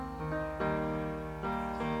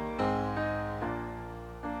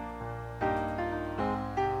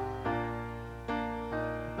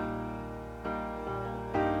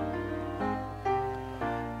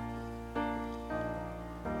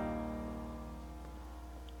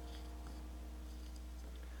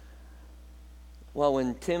Well,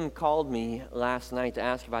 when Tim called me last night to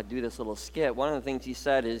ask if I'd do this little skit, one of the things he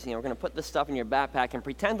said is, we're going to put this stuff in your backpack and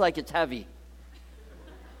pretend like it's heavy.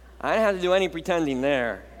 I didn't have to do any pretending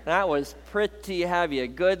there. That was pretty heavy.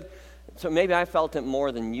 So maybe I felt it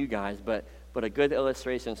more than you guys, but a good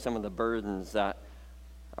illustration of some of the burdens that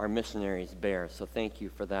our missionaries bear. So thank you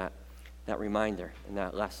for that reminder and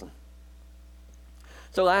that lesson.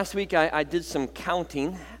 So last week I did some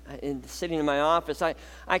counting sitting in my office.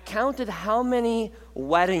 I counted how many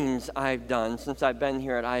weddings I've done since I've been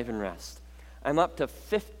here at Ivanrest. I'm up to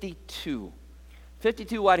 52.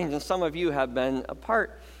 52 weddings, and some of you have been a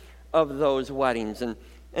part of those weddings. And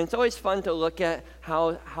it's always fun to look at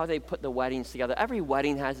how they put the weddings together. Every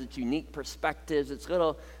wedding has its unique perspectives, its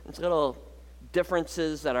little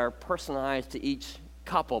differences that are personalized to each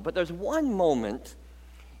couple. But there's one moment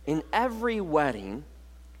in every wedding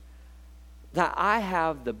that I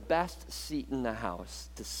have the best seat in the house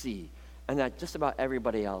to see, and that just about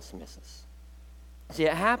everybody else misses. See,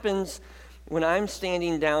 it happens when I'm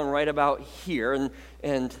standing down right about here,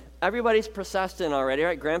 and everybody's processed in already,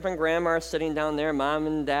 right? Grandpa and Grandma are sitting down there, Mom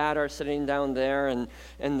and Dad are sitting down there, and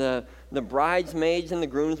the bridesmaids and the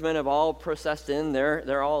groomsmen have all processed in.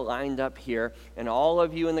 They're all lined up here, and all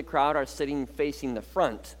of you in the crowd are sitting facing the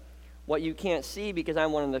front. What you can't see, because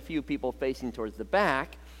I'm one of the few people facing towards the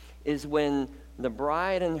back, is when the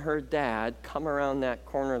bride and her dad come around that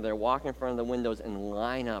corner, they're walking in front of the windows and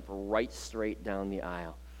line up right straight down the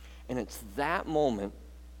aisle. And it's that moment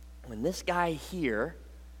when this guy here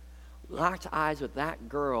locked eyes with that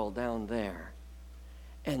girl down there,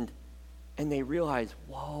 and they realize,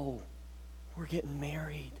 whoa, we're getting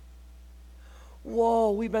married.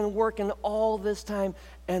 Whoa, we've been working all this time,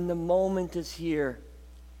 and the moment is here.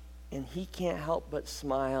 And he can't help but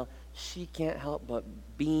smile, she can't help but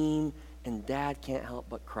beam, and Dad can't help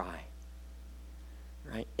but cry.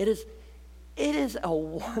 Right? It is a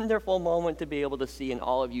wonderful moment to be able to see, and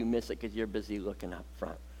all of you miss it because you're busy looking up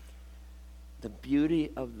front. The beauty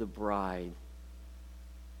of the bride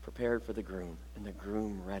prepared for the groom, and the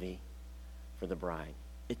groom ready for the bride.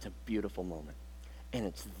 It's a beautiful moment. And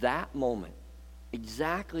it's that moment,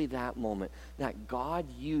 exactly that moment, that God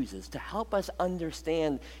uses to help us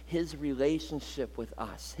understand his relationship with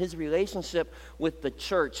us, his relationship with the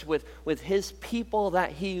church, with his people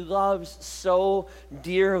that he loves so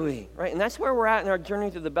dearly, right? And that's where we're at in our journey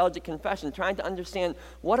through the Belgic Confession, trying to understand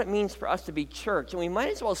what it means for us to be church. And we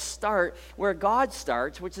might as well start where God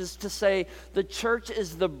starts, which is to say the church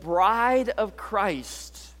is the bride of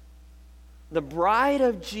Christ, the bride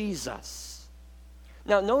of Jesus.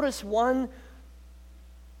 Now, notice one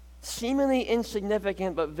seemingly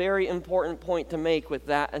insignificant but very important point to make with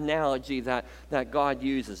that analogy that God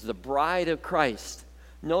uses, the bride of Christ.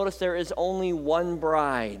 Notice there is only one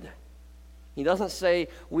bride. He doesn't say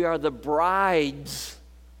we are the brides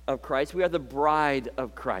of Christ. We are the bride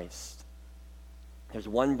of Christ. There's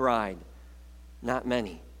one bride, not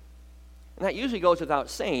many. And that usually goes without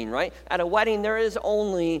saying, right? At a wedding, there is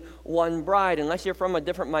only one bride, unless you're from a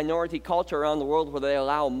different minority culture around the world where they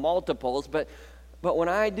allow multiples. But when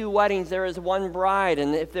I do weddings, there is one bride,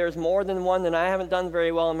 and if there's more than one, then I haven't done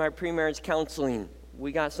very well in my pre-marriage counseling.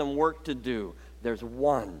 We got some work to do. There's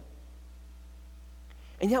one.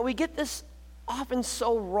 And yet we get this often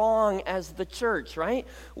so wrong as the church, right?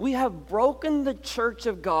 We have broken the church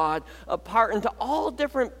of God apart into all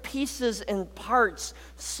different pieces and parts,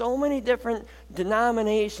 so many different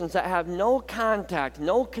denominations that have no contact,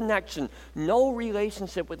 no connection, no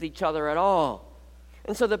relationship with each other at all.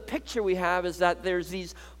 And so the picture we have is that there's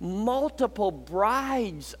these multiple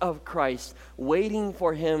brides of Christ waiting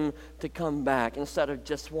for him to come back instead of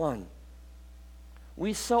just one.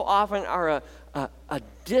 We so often are a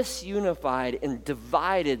disunified and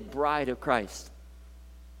divided bride of Christ.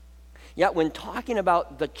 Yet when talking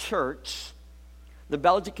about the church, the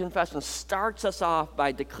Belgic Confession starts us off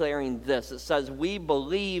by declaring this. It says, we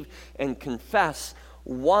believe and confess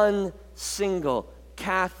one single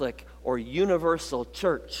Catholic or universal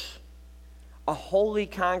church, a holy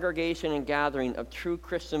congregation and gathering of true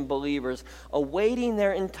Christian believers awaiting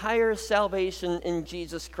their entire salvation in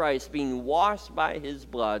Jesus Christ, being washed by his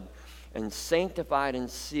blood and sanctified and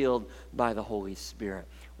sealed by the Holy Spirit.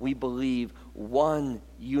 We believe one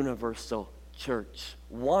universal church,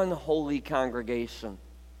 one holy congregation,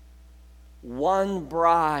 one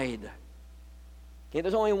bride. Okay,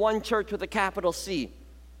 there's only one church with a capital C.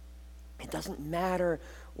 It doesn't matter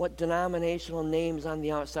what denominational names on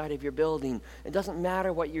the outside of your building. It doesn't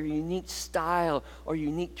matter what your unique style or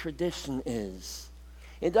unique tradition is.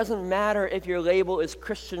 It doesn't matter if your label is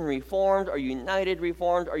Christian Reformed or United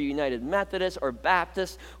Reformed or United Methodist or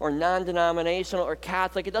Baptist or non-denominational or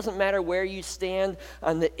Catholic. It doesn't matter where you stand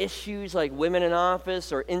on the issues like women in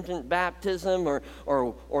office or infant baptism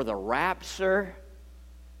or the rapture.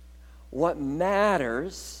 What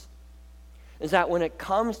matters is that when it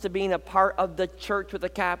comes to being a part of the church with a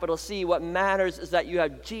capital C, what matters is that you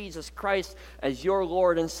have Jesus Christ as your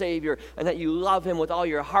Lord and Savior, and that you love him with all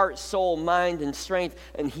your heart, soul, mind, and strength,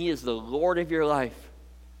 and he is the Lord of your life.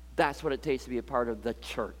 That's what it takes to be a part of the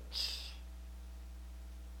church.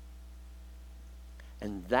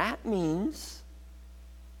 And that means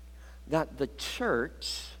that the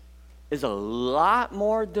church is a lot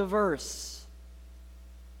more diverse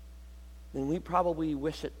than we probably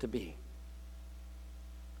wish it to be.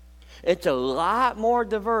 It's a lot more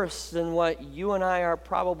diverse than what you and I are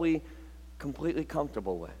probably completely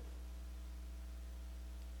comfortable with.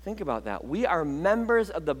 Think about that. We are members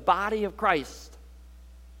of the body of Christ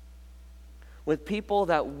with people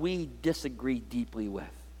that we disagree deeply with.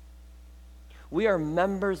 We are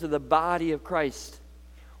members of the body of Christ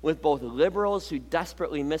with both liberals who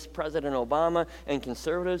desperately miss President Obama and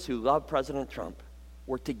conservatives who love President Trump.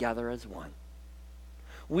 We're together as one.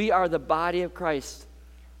 We are the body of Christ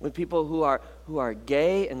with people who are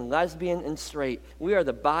gay and lesbian and straight. We are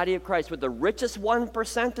the body of Christ with the richest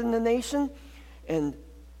 1% in the nation and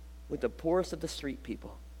with the poorest of the street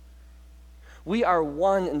people. We are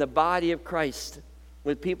one in the body of Christ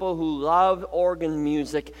with people who love organ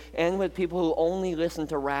music and with people who only listen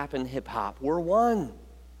to rap and hip hop. We're one.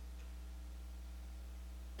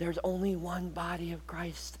 There's only one body of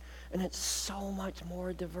Christ, and it's so much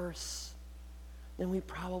more diverse than we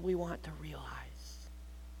probably want to realize.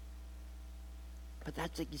 But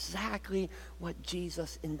that's exactly what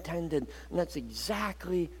Jesus intended. And that's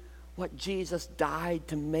exactly what Jesus died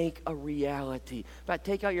to make a reality. In fact,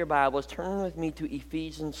 take out your Bibles, turn with me to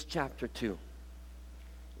Ephesians chapter 2.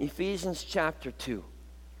 Ephesians chapter 2.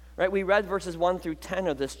 Right, we read verses 1 through 10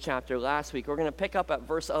 of this chapter last week. We're going to pick up at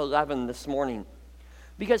verse 11 this morning.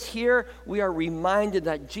 Because here we are reminded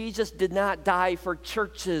that Jesus did not die for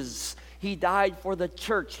churches. He died for the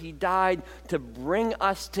church. He died to bring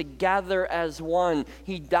us together as one.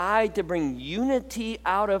 He died to bring unity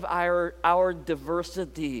out of our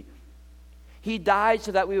diversity. He died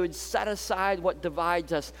so that we would set aside what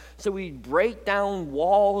divides us, so we'd break down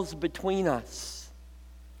walls between us.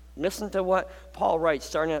 Listen to what Paul writes,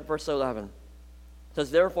 starting at verse 11. It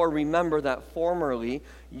says, "Therefore remember that formerly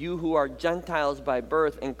you who are Gentiles by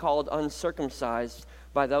birth and called uncircumcised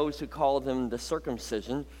by those who call them the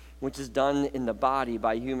circumcision, which is done in the body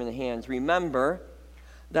by human hands. Remember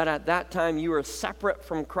that at that time you were separate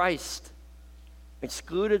from Christ,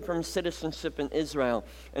 excluded from citizenship in Israel,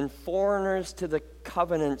 and foreigners to the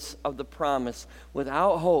covenants of the promise,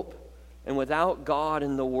 without hope and without God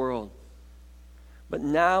in the world. But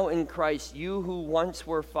now in Christ, you who once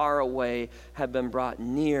were far away have been brought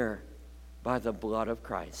near by the blood of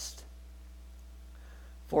Christ.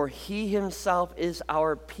 For he himself is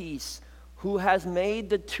our peace, who has made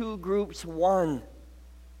the two groups one,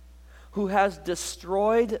 who has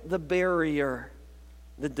destroyed the barrier,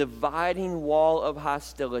 the dividing wall of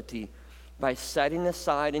hostility, by setting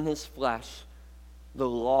aside in his flesh the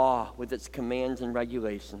law with its commands and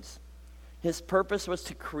regulations. His purpose was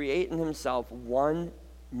to create in himself one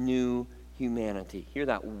new humanity." Hear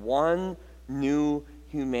that, one new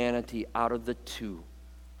humanity out of the two,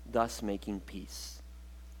 thus making peace.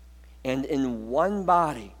 "And in one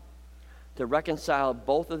body to reconcile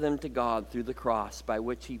both of them to God through the cross, by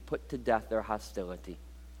which he put to death their hostility.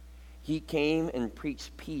 He came and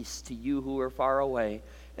preached peace to you who were far away,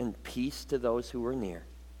 and peace to those who were near.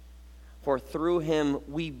 For through him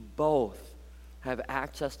we both have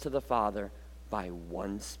access to the Father by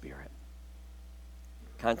one Spirit.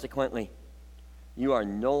 Consequently, you are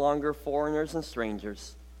no longer foreigners and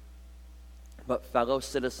strangers, but fellow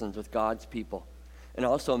citizens with God's people, and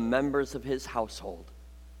also members of his household,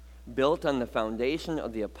 built on the foundation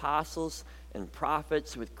of the apostles and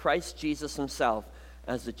prophets, with Christ Jesus himself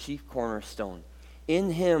as the chief cornerstone.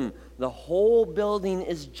 In him, the whole building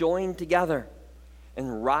is joined together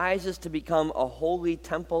and rises to become a holy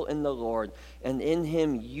temple in the Lord. And in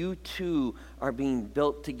him, you too are being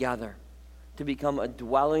built together to become a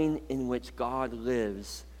dwelling in which God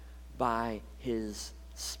lives by his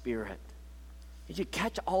Spirit." Did you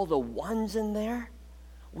catch all the ones in there?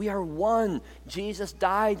 We are one. Jesus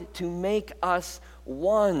died to make us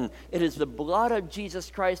one. It is the blood of Jesus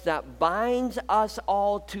Christ that binds us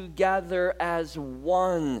all together as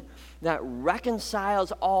one, that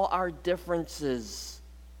reconciles all our differences,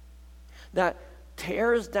 that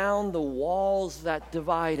tears down the walls that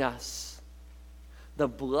divide us. The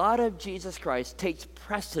blood of Jesus Christ takes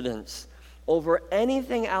precedence over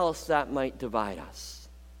anything else that might divide us.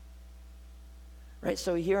 Right?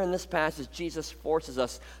 So here in this passage, Jesus forces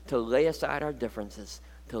us to lay aside our differences,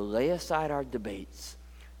 to lay aside our debates,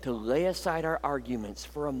 to lay aside our arguments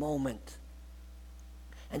for a moment,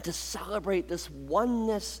 and to celebrate this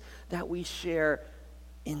oneness that we share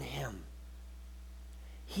in him.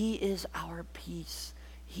 He is our peace.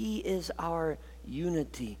 He is our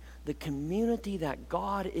unity. The community that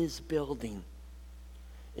God is building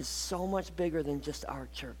is so much bigger than just our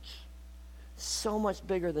church, so much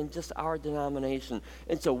bigger than just our denomination.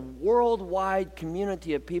 It's a worldwide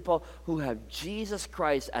community of people who have Jesus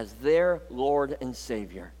Christ as their Lord and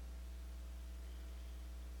Savior.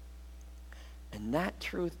 And that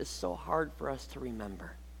truth is so hard for us to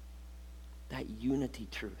remember, that unity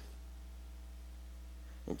truth.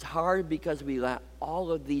 It's hard because we let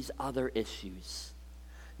all of these other issues,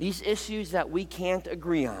 these issues that we can't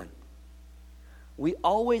agree on, we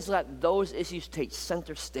always let those issues take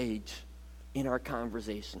center stage in our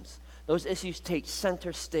conversations. Those issues take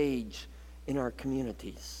center stage in our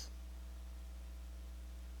communities.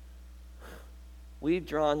 We've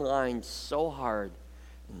drawn lines so hard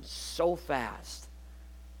and so fast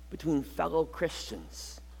between fellow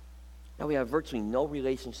Christians that we have virtually no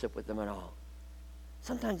relationship with them at all.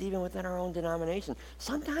 Sometimes even within our own denomination.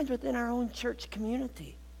 Sometimes within our own church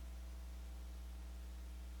community.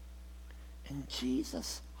 And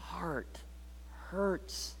Jesus' heart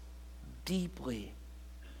hurts deeply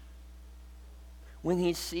when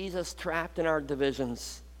he sees us trapped in our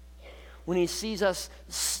divisions, when he sees us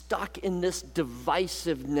stuck in this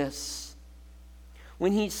divisiveness,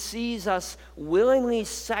 when he sees us willingly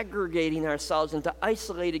segregating ourselves into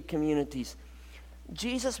isolated communities.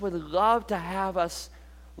 Jesus would love to have us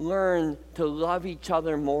learn to love each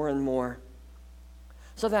other more and more,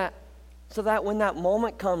 so that when that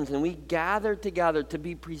moment comes and we gather together to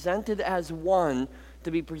be presented as one,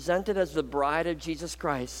 to be presented as the bride of Jesus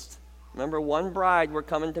Christ. Remember, one bride, we're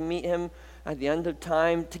coming to meet him at the end of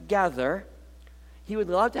time together. He would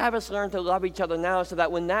love to have us learn to love each other now, so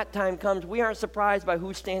that when that time comes, we aren't surprised by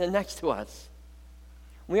who's standing next to us.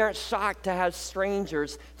 We aren't shocked to have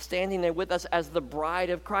strangers standing there with us as the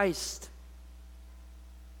bride of Christ.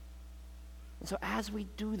 And so as we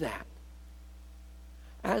do that,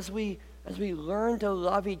 as we learn to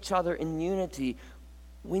love each other in unity,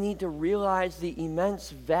 we need to realize the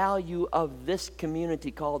immense value of this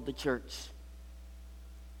community called the church.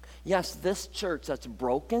 Yes, this church that's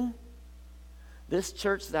broken, this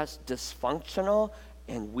church that's dysfunctional,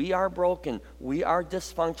 and we are broken, we are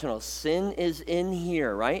dysfunctional, sin is in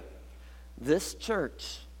here, right? This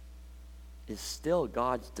church is still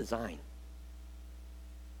God's design.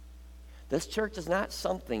 This church is not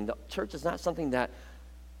something, the church is not something that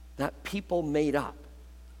people made up.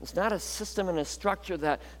 It's not a system and a structure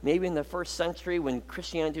that maybe in the first century when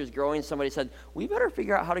Christianity was growing, somebody said, we better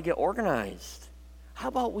figure out how to get organized. How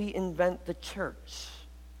about we invent the church?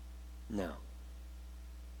 No.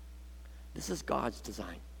 This is God's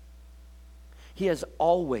design. He has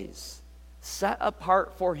always set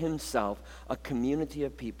apart for himself a community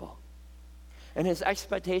of people. And his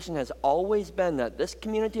expectation has always been that this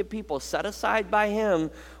community of people set aside by him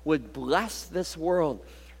would bless this world,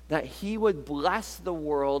 that he would bless the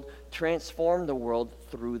world, transform the world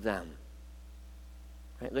through them.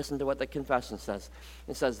 Right? Listen to what the confession says.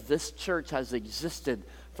 It says, this church has existed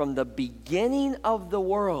from the beginning of the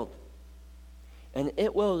world, and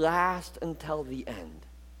it will last until the end,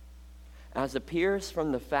 as appears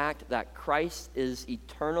from the fact that Christ is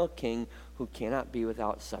eternal King who cannot be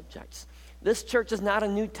without subjects. This church is not a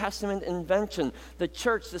New Testament invention. The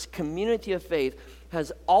church, this community of faith,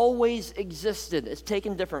 has always existed. It's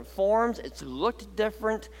taken different forms, it's looked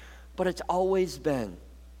different, but it's always been.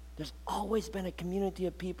 There's always been a community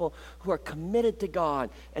of people who are committed to God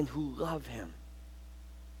and who love him.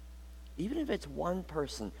 Even if it's one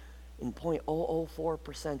person in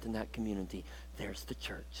 0.004% in that community, there's the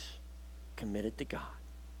church, committed to God.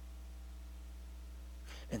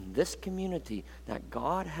 And this community that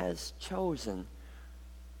God has chosen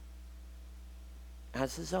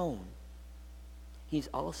as his own, he's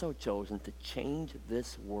also chosen to change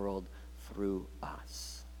this world through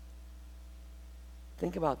us.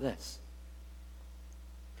 Think about this.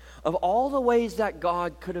 Of all the ways that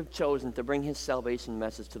God could have chosen to bring his salvation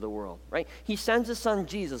message to the world, right? He sends his son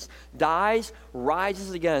Jesus, dies,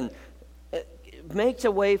 rises again, makes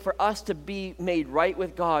a way for us to be made right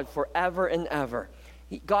with God forever and ever.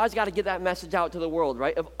 God's got to get that message out to the world,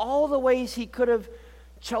 right? Of all the ways he could have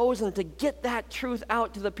chosen to get that truth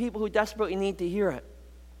out to the people who desperately need to hear it.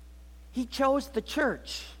 He chose the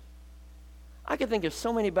church. I could think of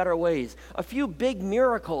so many better ways. A few big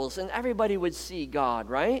miracles and everybody would see God,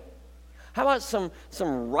 right? How about some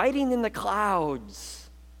writing in the clouds?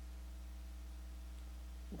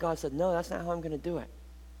 God said, no, that's not how I'm going to do it.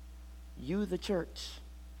 You, the church,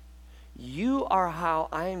 you are how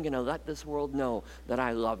I am going to let this world know that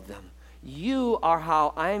I love them. You are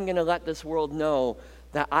how I am going to let this world know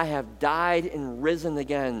that I have died and risen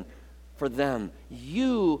again for them.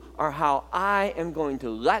 You are how I am going to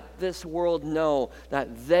let this world know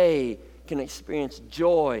that they can experience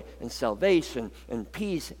joy and salvation and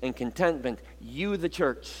peace and contentment. You, the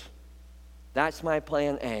church. That's my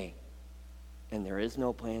plan A. And there is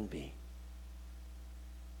no plan B.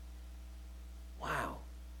 Wow.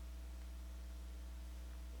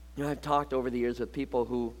 You know, I've talked over the years with people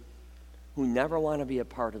who never want to be a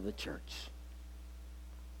part of the church.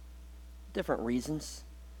 Different reasons.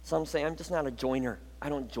 Some say, I'm just not a joiner. I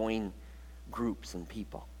don't join groups and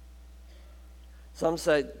people. Some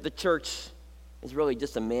say the church is really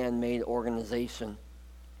just a man-made organization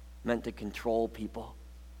meant to control people.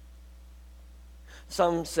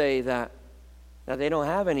 Some say that they don't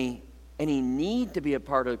have any need to be a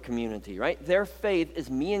part of a community, right? Their faith is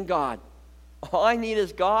me and God. All I need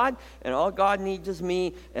is God, and all God needs is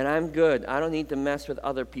me, and I'm good. I don't need to mess with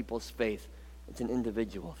other people's faith. It's an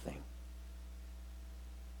individual thing.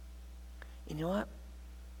 You know what?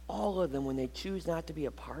 All of them, when they choose not to be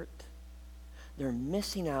a part, they're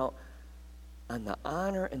missing out on the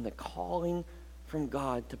honor and the calling from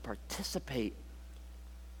God to participate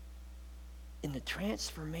in the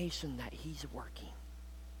transformation that He's working.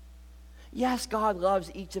 Yes, God loves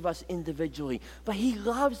each of us individually, but He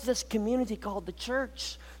loves this community called the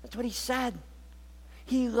church. That's what He said.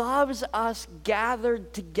 He loves us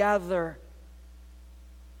gathered together.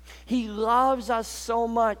 He loves us so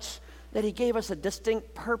much that He gave us a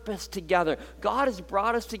distinct purpose together. God has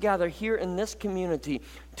brought us together here in this community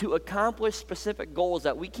to accomplish specific goals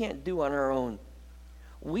that we can't do on our own.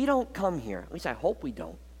 We don't come here, at least I hope we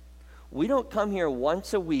don't. We don't come here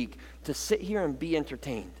once a week to sit here and be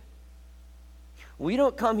entertained. We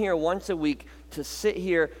don't come here once a week to sit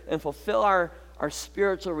here and fulfill our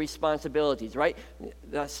spiritual responsibilities, right?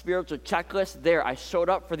 The spiritual checklist, there, I showed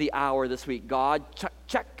up for the hour this week. God,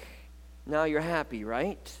 check. Now you're happy,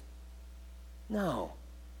 right? No.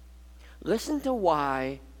 Listen to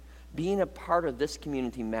why being a part of this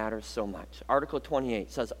community matters so much. Article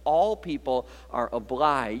 28 says, all people are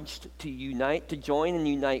obliged to join and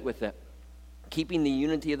unite with it, keeping the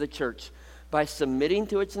unity of the church by submitting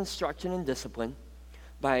to its instruction and discipline,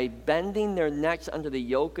 by bending their necks under the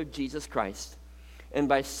yoke of Jesus Christ, and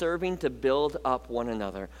by serving to build up one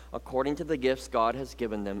another according to the gifts God has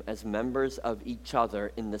given them as members of each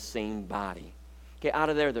other in the same body. Okay, out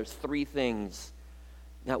of there's three things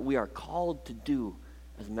that we are called to do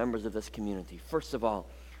as members of this community. First of all,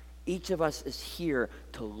 each of us is here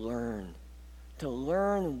to learn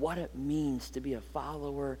what it means to be a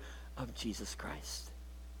follower of Jesus Christ.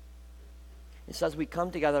 It says we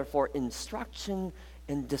come together for instruction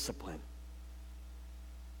and discipline.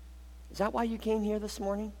 Is that why you came here this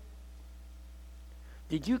morning?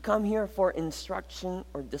 Did you come here for instruction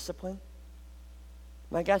or discipline?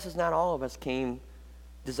 My guess is not all of us came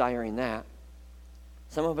desiring that.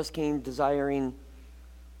 Some of us came desiring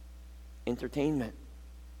entertainment.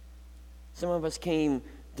 Some of us came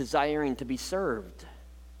desiring to be served.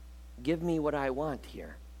 Give me what I want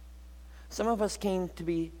here. Some of us came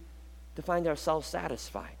to find ourselves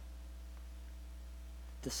satisfied,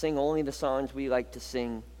 to sing only the songs we like to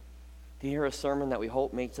sing, to hear a sermon that we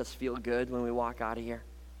hope makes us feel good when we walk out of here.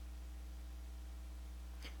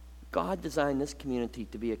 God designed this community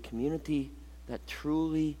to be a community that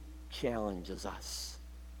truly challenges us.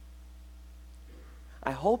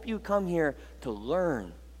 I hope you come here to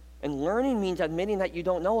learn. And learning means admitting that you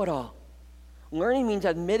don't know it all. Learning means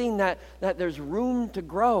admitting that there's room to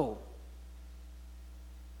grow.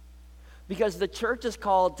 Because the church is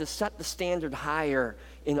called to set the standard higher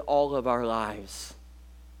in all of our lives.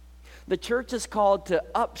 The church is called to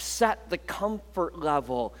upset the comfort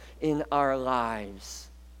level in our lives.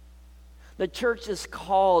 The church is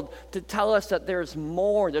called to tell us that there's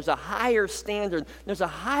more, there's a higher standard, there's a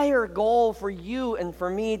higher goal for you and for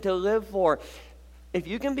me to live for. If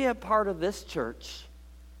you can be a part of this church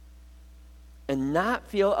and not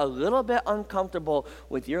feel a little bit uncomfortable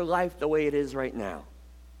with your life the way it is right now,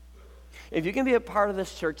 if you can be a part of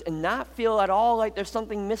this church and not feel at all like there's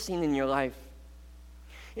something missing in your life,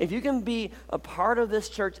 If you can be a part of this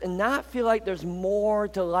church and not feel like there's more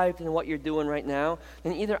to life than what you're doing right now,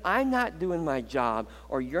 then either I'm not doing my job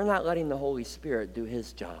or you're not letting the Holy Spirit do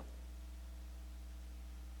his job.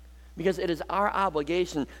 Because it is our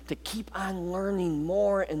obligation to keep on learning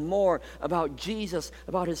more and more about Jesus,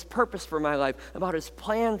 about his purpose for my life, about his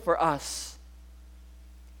plan for us.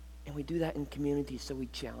 And we do that in community, so we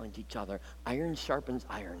challenge each other. Iron sharpens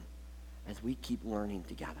iron as we keep learning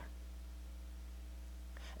together.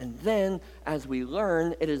 And then, as we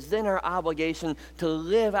learn, it is then our obligation to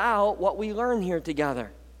live out what we learn here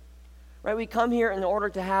together. Right? We come here in order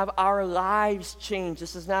to have our lives changed.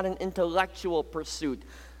 This is not an intellectual pursuit.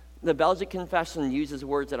 The Belgic Confession uses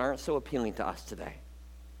words that aren't so appealing to us today.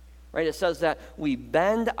 Right? It says that we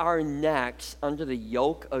bend our necks under the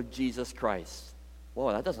yoke of Jesus Christ.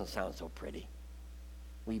 Whoa, that doesn't sound so pretty.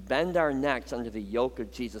 We bend our necks under the yoke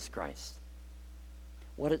of Jesus Christ.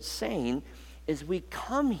 What it's saying is we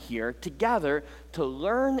come here together to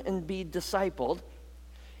learn and be discipled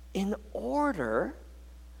in order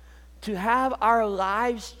to have our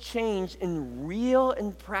lives changed in real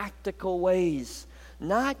and practical ways.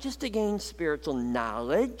 Not just to gain spiritual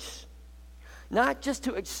knowledge, not just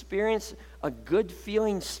to experience a good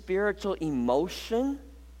feeling spiritual emotion,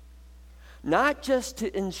 not just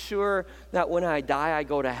to ensure that when I die I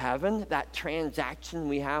go to heaven, that transaction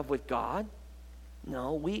we have with God.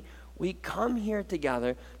 No, we come here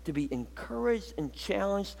together to be encouraged and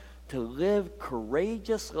challenged to live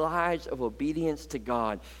courageous lives of obedience to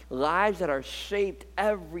God, lives that are shaped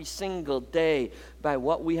every single day by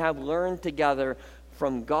what we have learned together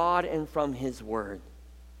from God and from his word.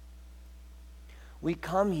 We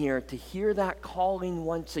come here to hear that calling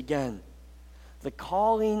once again, the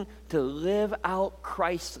calling to live out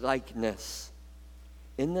Christ-likeness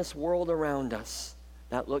in this world around us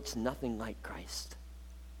that looks nothing like Christ.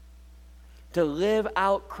 To live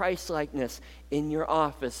out Christ-likeness in your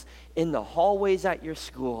office, in the hallways at your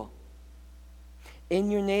school,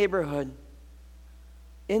 in your neighborhood,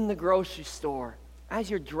 in the grocery store, as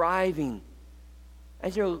you're driving,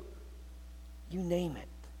 you name it.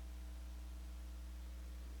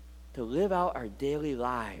 To live out our daily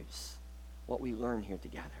lives, what we learn here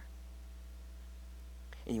together.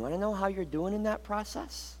 And you want to know how you're doing in that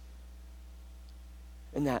process?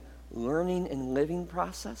 In that learning and living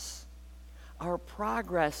process? Our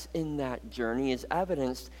progress in that journey is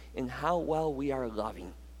evidenced in how well we are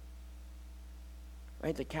loving.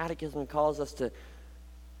 Right? The confession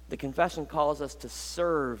calls us to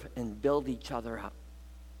serve and build each other up.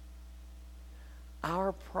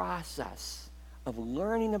 Our process of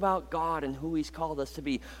learning about God and who he's called us to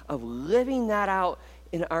be, of living that out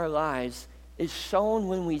in our lives, is shown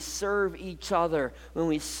when we serve each other, when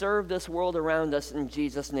we serve this world around us in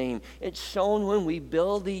Jesus' name. It's shown when we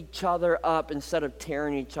build each other up instead of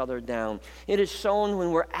tearing each other down. It is shown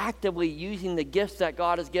when we're actively using the gifts that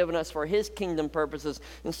God has given us for his kingdom purposes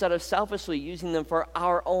instead of selfishly using them for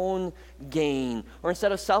our own gain, or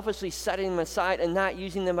instead of selfishly setting them aside and not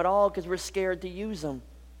using them at all because we're scared to use them.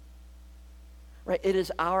 Right? It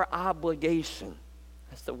is our obligation.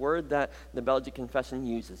 That's the word that the Belgic Confession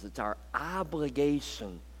uses. It's our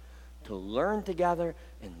obligation to learn together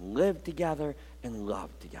and live together and love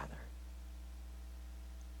together.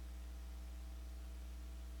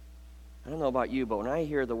 I don't know about you, but when I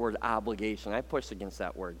hear the word obligation, I push against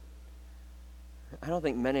that word. I don't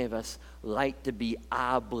think many of us like to be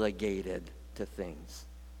obligated to things.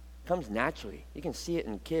 It comes naturally. You can see it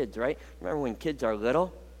in kids, right? Remember when kids are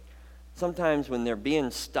little? Sometimes when they're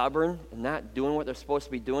being stubborn and not doing what they're supposed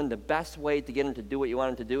to be doing, the best way to get them to do what you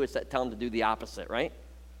want them to do is to tell them to do the opposite, right?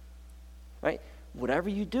 Right? Whatever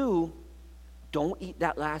you do, don't eat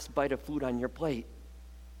that last bite of food on your plate.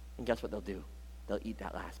 And guess what they'll do? They'll eat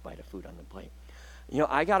that last bite of food on the plate. You know,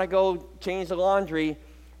 I got to go change the laundry.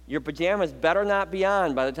 Your pajamas better not be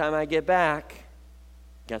on by the time I get back.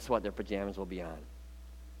 Guess what? Their pajamas will be on.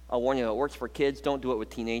 I'll warn you, it works for kids. Don't do it with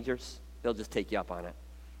teenagers. They'll just take you up on it.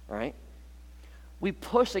 All right? We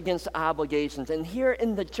push against obligations. And here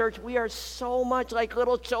in the church, we are so much like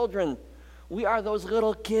little children. We are those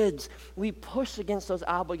little kids. We push against those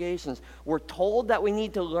obligations. We're told that we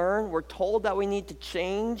need to learn. We're told that we need to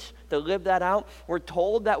change to live that out. We're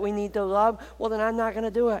told that we need to love. Well, then I'm not going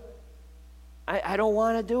to do it. I don't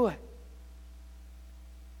want to do it.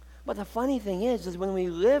 But the funny thing is when we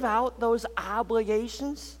live out those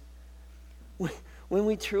obligations, when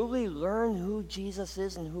we truly learn who Jesus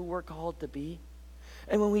is and who we're called to be,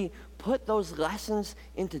 and when we put those lessons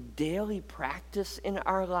into daily practice in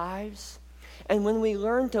our lives, And when we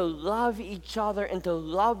learn to love each other and to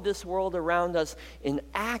love this world around us in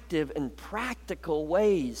active and practical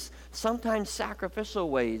ways, sometimes sacrificial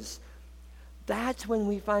ways, that's when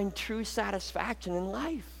we find true satisfaction in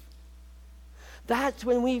life. That's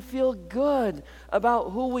when we feel good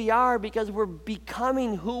about who we are because we're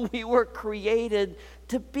becoming who we were created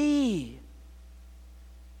to be.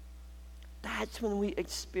 That's when we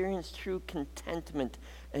experience true contentment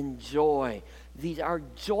and joy. These are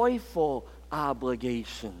joyful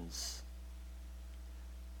obligations.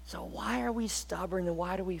 So why are we stubborn and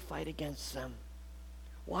why do we fight against them?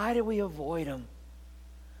 Why do we avoid them?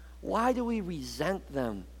 Why do we resent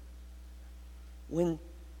them? When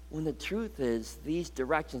the truth is, these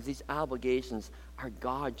directions, these obligations are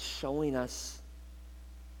God showing us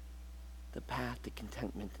the path to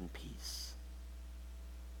contentment and peace.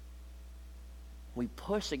 We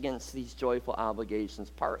push against these joyful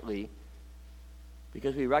obligations partly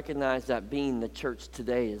because we recognize that being the church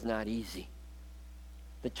today is not easy.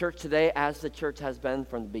 The church today, as the church has been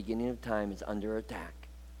from the beginning of time, is under attack.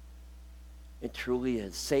 It truly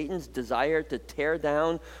is. Satan's desire to tear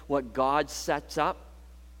down what God sets up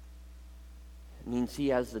means he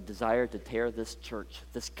has the desire to tear this church,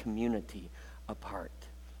 this community, apart.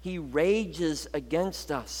 He rages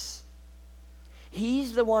against us.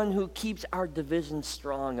 He's the one who keeps our division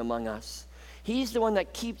strong among us. He's the one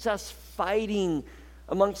that keeps us fighting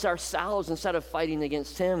amongst ourselves instead of fighting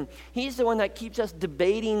against him. He's the one that keeps us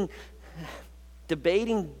debating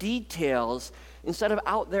details instead of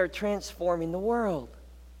out there transforming the world.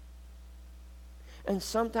 And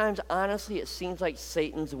sometimes, honestly, it seems like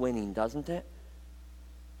Satan's winning, doesn't it?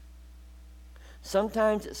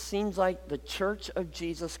 Sometimes it seems like the church of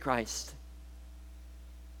Jesus Christ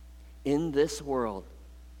in this world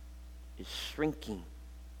is shrinking,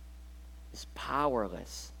 is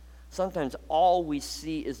powerless. Sometimes all we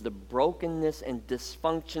see is the brokenness and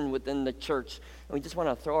dysfunction within the church, and we just want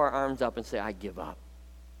to throw our arms up and say, I give up.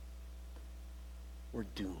 We're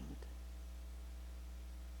doomed.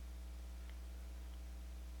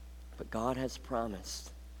 But God has promised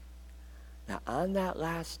that on that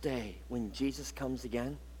last day, when Jesus comes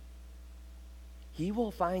again, he will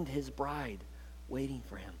find his bride waiting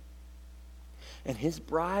for him. And his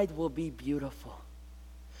bride will be beautiful.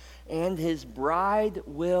 And his bride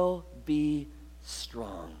will be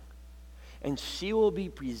strong. And she will be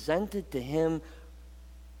presented to him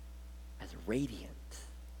as radiant.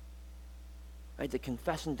 Right? The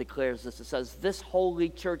confession declares this. It says, this holy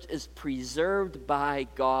church is preserved by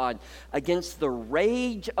God against the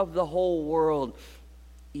rage of the whole world,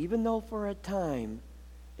 even though for a time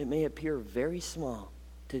it may appear very small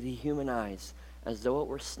to the human eyes, as though it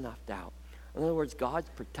were snuffed out. In other words, God's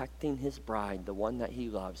protecting his bride, the one that he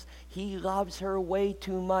loves. He loves her way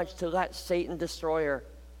too much to let Satan destroy her.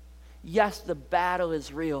 Yes, the battle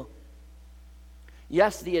is real.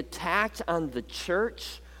 Yes, the attacks on the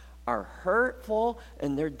church are hurtful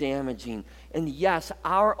and they're damaging. And yes,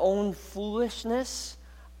 our own foolishness,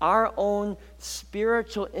 our own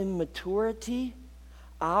spiritual immaturity,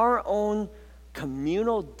 our own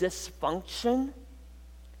communal dysfunction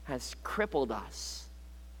has crippled us.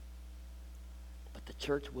 But the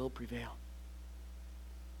church will prevail.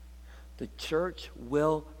 The church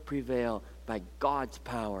will prevail by God's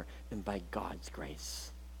power and by God's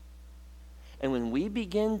grace. And when we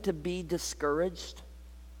begin to be discouraged,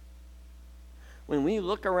 when we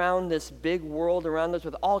look around this big world around us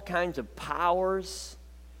with all kinds of powers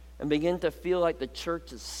and begin to feel like the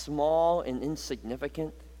church is small and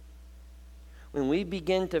insignificant, when we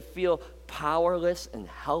begin to feel powerless and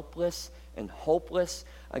helpless and hopeless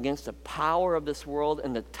against the power of this world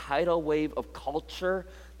and the tidal wave of culture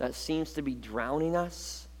that seems to be drowning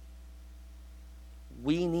us,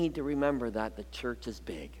 we need to remember that the church is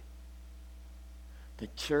big. The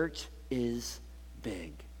church is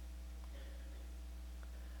big.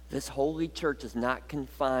 This holy church is not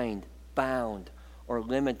confined, bound, or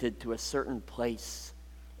limited to a certain place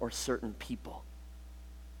or certain people.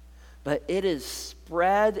 But it is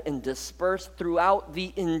spread and dispersed throughout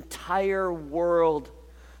the entire world,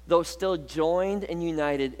 though still joined and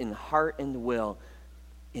united in heart and will,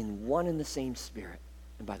 in one and the same Spirit,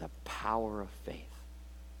 and by the power of faith.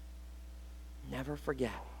 Never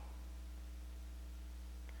forget.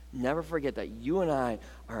 Never forget that you and I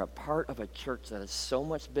are a part of a church that is so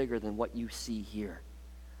much bigger than what you see here.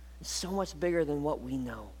 It's so much bigger than what we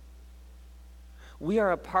know. We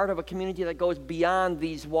are a part of a community that goes beyond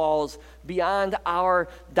these walls, beyond our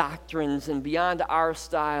doctrines and beyond our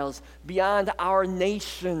styles, beyond our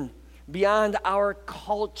nation, beyond our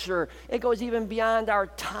culture. It goes even beyond our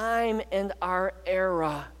time and our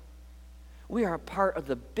era. We are a part of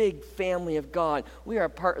the big family of God. We are a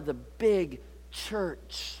part of the big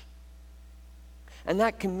church. And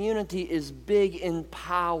that community is big in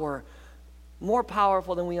power, more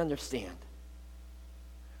powerful than we understand.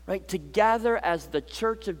 Right? Together as the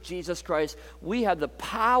church of Jesus Christ, we have the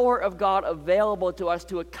power of God available to us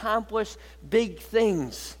to accomplish big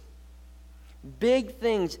things. Big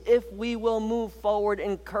things if we will move forward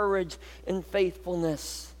in courage and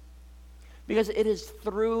faithfulness. Because it is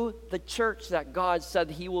through the church that God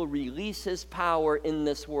said he will release his power in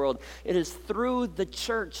this world. It is through the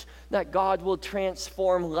church that God will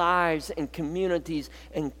transform lives and communities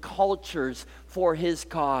and cultures for his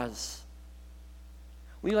cause.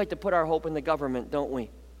 We like to put our hope in the government, don't we?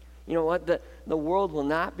 You know what? The world will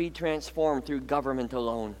not be transformed through government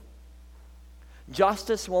alone.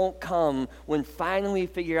 Justice won't come when finally we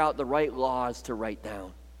figure out the right laws to write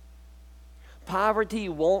down. Poverty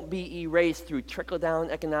won't be erased through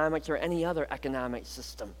trickle-down economics or any other economic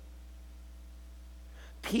system.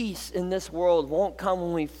 Peace in this world won't come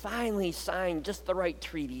when we finally sign just the right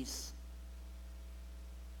treaties.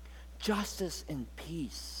 Justice and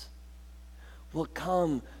peace will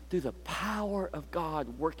come through the power of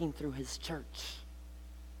God working through his church.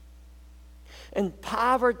 And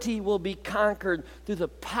poverty will be conquered through the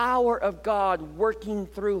power of God working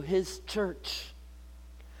through his church.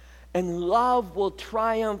 And love will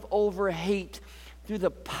triumph over hate through the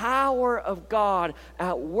power of God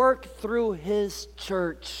at work through his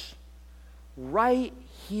church. Right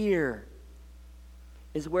here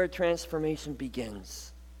is where transformation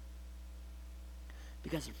begins.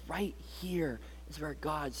 Because right here is where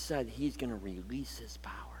God said he's going to release his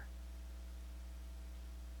power.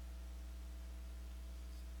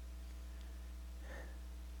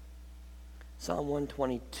 Psalm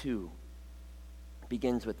 122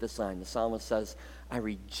 begins with this line. The psalmist says, I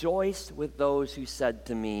rejoiced with those who said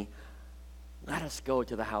to me, let us go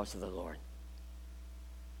to the house of the Lord.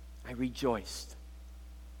 I rejoiced.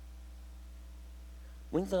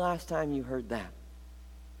 When's the last time you heard that?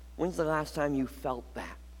 When's the last time you felt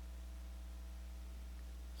that?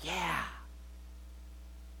 Yeah.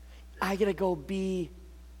 I get to go be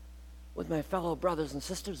with my fellow brothers and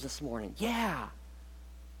sisters this morning. Yeah.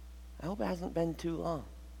 I hope it hasn't been too long.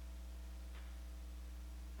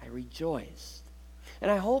 I rejoiced. And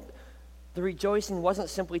I hope the rejoicing wasn't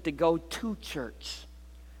simply to go to church,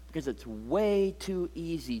 because it's way too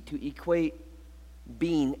easy to equate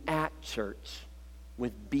being at church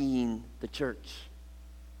with being the church,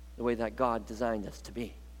 the way that God designed us to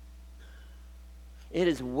be. It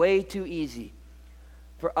is way too easy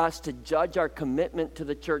for us to judge our commitment to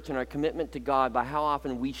the church and our commitment to God by how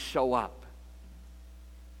often we show up.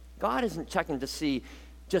 God isn't checking to see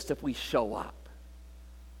just if we show up.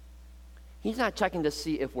 He's not checking to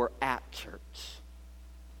see if we're at church.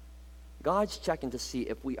 God's checking to see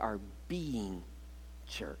if we are being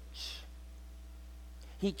church.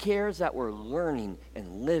 He cares that we're learning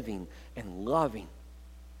and living and loving.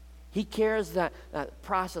 He cares that that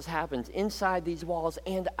process happens inside these walls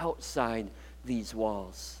and outside these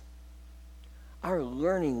walls. Our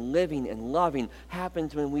learning, living, and loving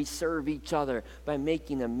happens when we serve each other by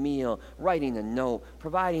making a meal, writing a note,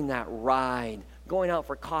 providing that ride, going out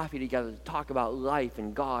for coffee together to talk about life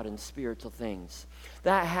and God and spiritual things.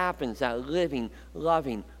 That happens, that living,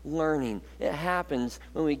 loving, learning. It happens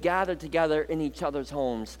when we gather together in each other's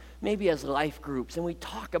homes, maybe as life groups, and we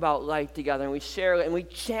talk about life together, and we share it, and we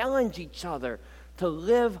challenge each other to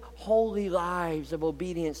live holy lives of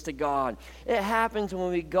obedience to God. It happens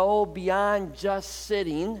when we go beyond just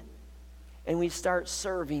sitting and we start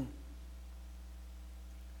serving.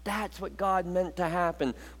 That's what God meant to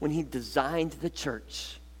happen when he designed the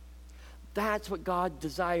church. That's what God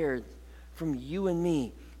desired from you and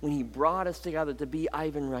me when he brought us together to be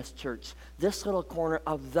Ivan Rest Church, this little corner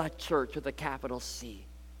of the church with a capital C.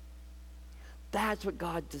 That's what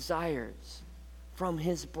God desires from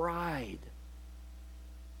his bride.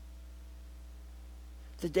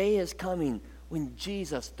 The day is coming when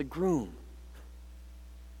Jesus, the groom,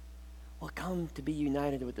 will come to be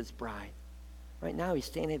united with his bride. Right now, he's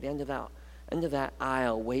standing at the end of that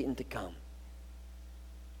aisle waiting to come.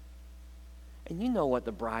 And you know what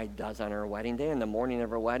the bride does on her wedding day, on the morning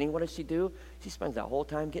of her wedding. What does she do? She spends that whole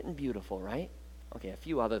time getting beautiful, right? Okay, a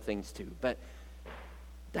few other things too, but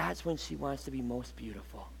that's when she wants to be most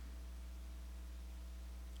beautiful.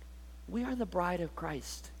 We are the bride of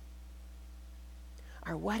Christ.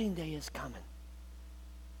 Our wedding day is coming.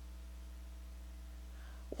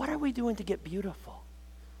 What are we doing to get beautiful?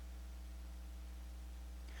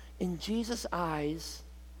 In Jesus' eyes,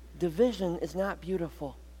 division is not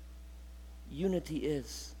beautiful. Unity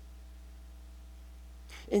is.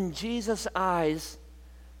 In Jesus' eyes,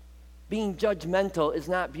 being judgmental is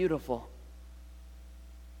not beautiful.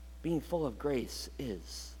 Being full of grace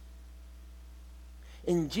is.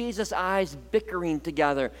 In Jesus' eyes, bickering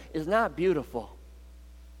together is not beautiful.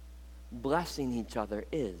 Blessing each other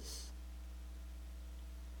is.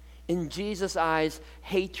 In Jesus' eyes,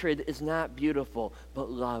 hatred is not beautiful, but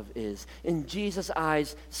love is. In Jesus'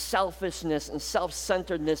 eyes, selfishness and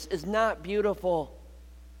self-centeredness is not beautiful.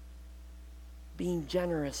 Being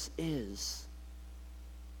generous is.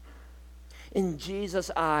 In Jesus'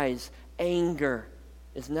 eyes, anger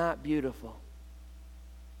is not beautiful.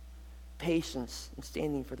 Patience and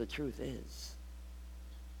standing for the truth is.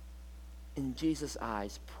 In Jesus'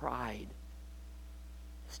 eyes, pride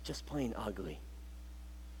is just plain ugly.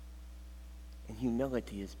 And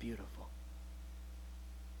humility is beautiful.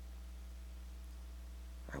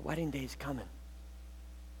 Our wedding day is coming.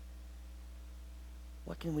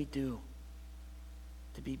 What can we do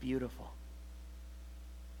to be beautiful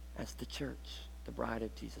as the church, the bride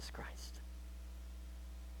of Jesus Christ?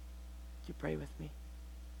 Would you pray with me?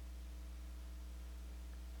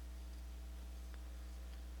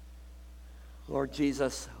 Lord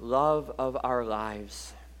Jesus, love of our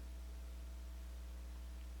lives,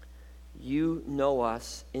 you know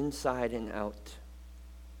us inside and out.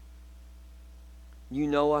 You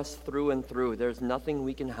know us through and through. There's nothing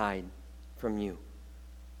we can hide from you.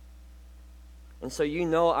 And so you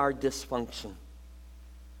know our dysfunction.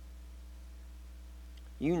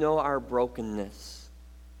 You know our brokenness.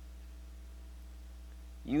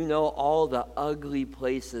 You know all the ugly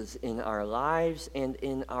places in our lives and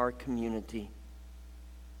in our community.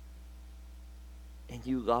 And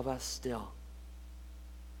you love us still.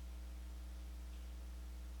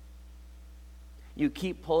 You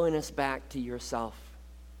keep pulling us back to yourself.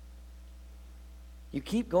 You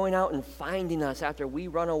keep going out and finding us after we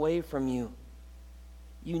run away from you.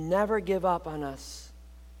 You never give up on us.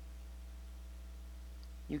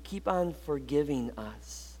 You keep on forgiving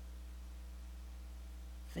us.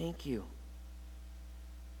 Thank you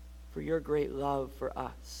for your great love for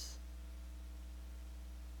us.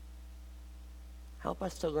 Help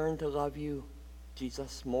us to learn to love you,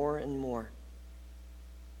 Jesus, more and more.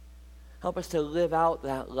 Help us to live out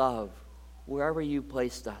that love wherever you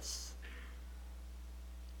placed us.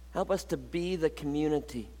 Help us to be the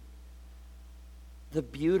community, the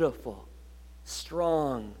beautiful,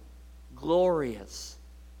 strong, glorious,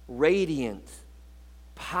 radiant,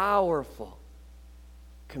 powerful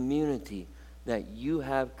community that you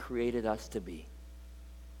have created us to be.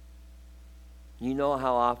 You know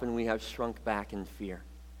how often we have shrunk back in fear.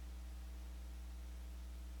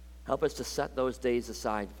 Help us to set those days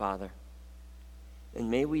aside, Father. And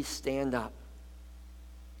may we stand up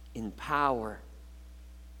in power,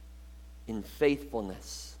 in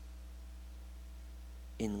faithfulness,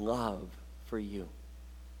 in love for you.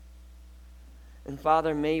 And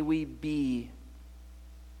Father, may we be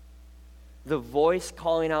the voice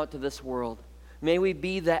calling out to this world. May we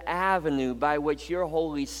be the avenue by which your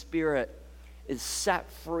Holy Spirit is set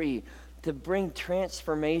free to bring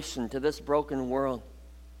transformation to this broken world.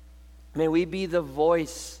 May we be the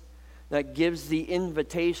voice that gives the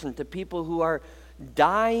invitation to people who are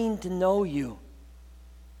dying to know you,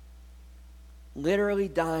 literally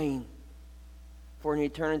dying for an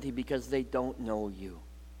eternity because they don't know you.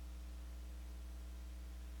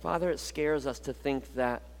 Father, it scares us to think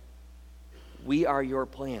that we are your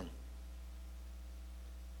plan.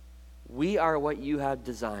 We are what you have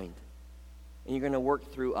designed, and you're going to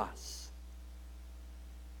work through us.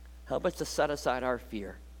 Help us to set aside our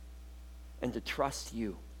fear and to trust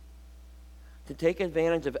you, to take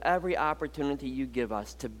advantage of every opportunity you give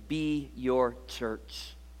us to be your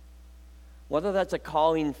church. Whether that's a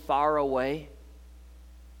calling far away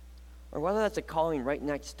or whether that's a calling right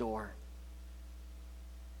next door,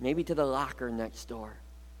 maybe to the locker next door,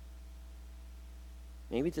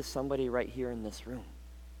 maybe to somebody right here in this room.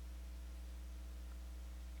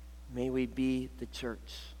 May we be the church,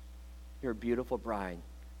 your beautiful bride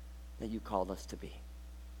that you called us to be.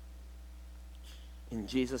 In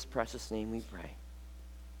Jesus' precious name we pray.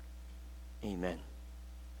 Amen.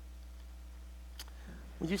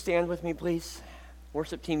 Would you stand with me, please?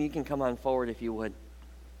 Worship team, you can come on forward if you would.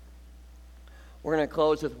 We're going to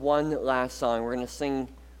close with one last song. We're going to sing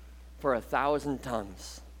for 1,000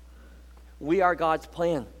 tongues. We are God's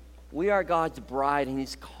plan. We are God's bride, and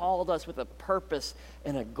he's called us with a purpose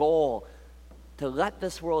and a goal to let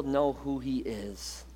this world know who he is.